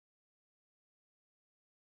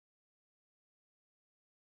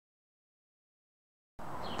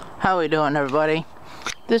How we doing, everybody?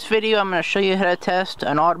 This video I'm going to show you how to test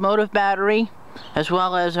an automotive battery as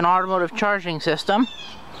well as an automotive charging system.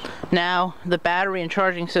 Now, the battery and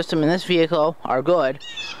charging system in this vehicle are good.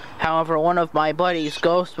 However, one of my buddies,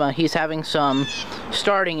 Ghost, he's having some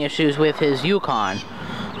starting issues with his Yukon.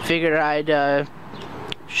 Figured I'd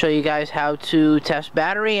show you guys how to test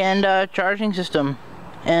battery and charging system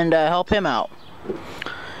and help him out.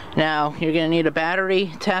 Now, you're going to need a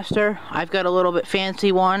battery tester. I've got a little bit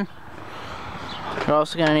fancy one. You're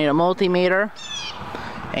also going to need a multimeter.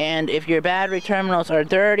 And if your battery terminals are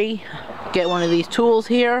dirty, get one of these tools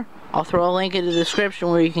here. I'll throw a link in the description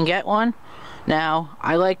where you can get one. Now,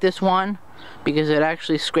 I like this one because it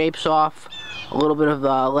actually scrapes off a little bit of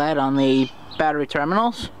the lead on the battery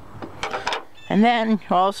terminals. And then,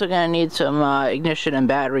 you're also going to need some ignition and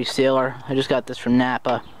battery sealer. I just got this from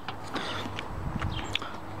Napa.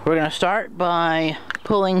 We're going to start by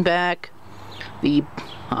pulling back the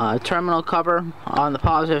terminal cover on the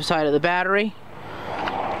positive side of the battery.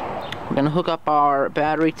 We're going to hook up our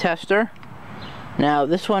battery tester. Now,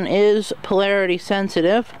 this one is polarity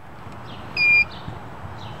sensitive,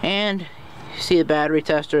 and you see the battery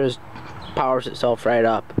tester powers itself right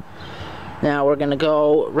up. Now we're going to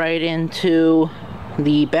go right into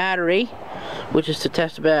the battery, which is to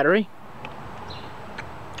test the battery.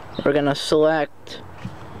 We're going to select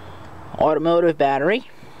automotive battery.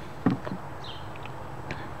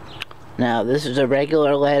 Now, this is a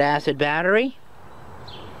regular lead acid battery.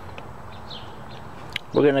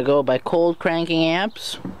 We're going to go by cold cranking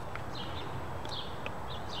amps.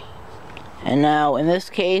 And now, in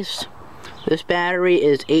this case, this battery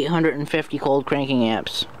is 850 cold cranking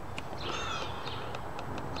amps.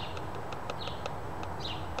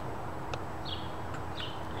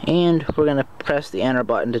 And we're going to press the enter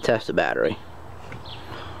button to test the battery.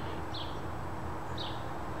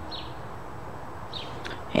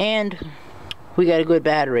 And we got a good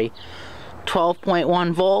battery.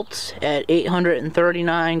 12.1 volts at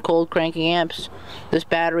 839 cold cranking amps. This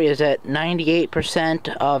battery is at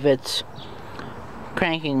 98% of its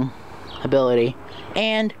cranking ability.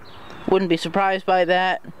 And wouldn't be surprised by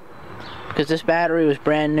that because this battery was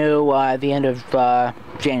brand new at the end of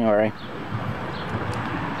January.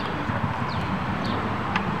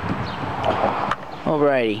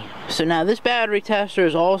 Alrighty, so now this battery tester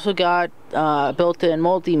has also got a built-in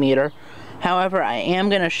multimeter. However, I am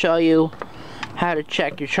going to show you how to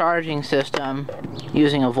check your charging system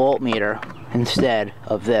using a voltmeter instead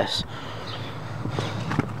of this.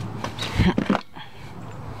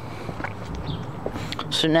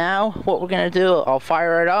 So now what we're going to do, I'll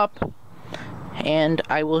fire it up and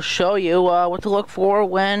I will show you what to look for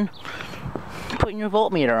when putting your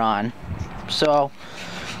voltmeter on. So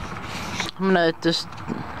I'm going to just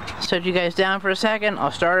set you guys down for a second.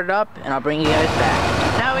 I'll start it up and I'll bring you guys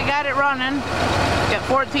back. Now we got it running. Got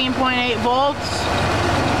 14.8 volts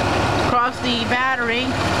across the battery.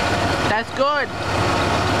 That's good.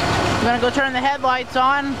 I'm going to go turn the headlights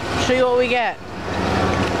on, show you what we get.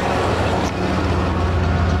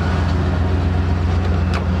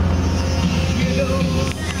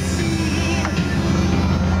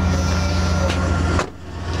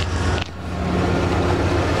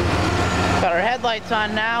 Got our headlights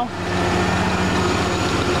on now.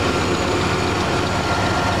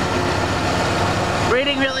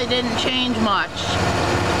 Reading really didn't change much.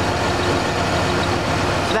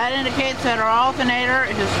 So that indicates that our alternator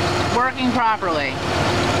is working properly.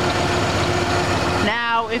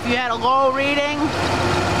 Now, if you had a low reading,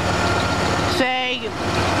 say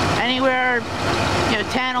anywhere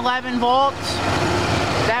 10, 11 volts,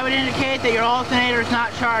 that would indicate that your alternator is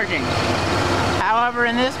not charging. However,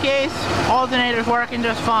 in this case, alternator is working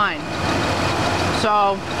just fine.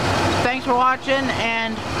 So, thanks for watching,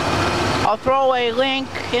 and I'll throw a link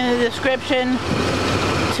in the description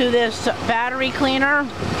to this battery cleaner,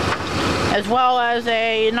 as well as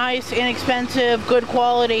a nice, inexpensive, good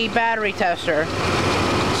quality battery tester.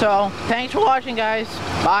 So, thanks for watching, guys.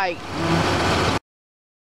 Bye.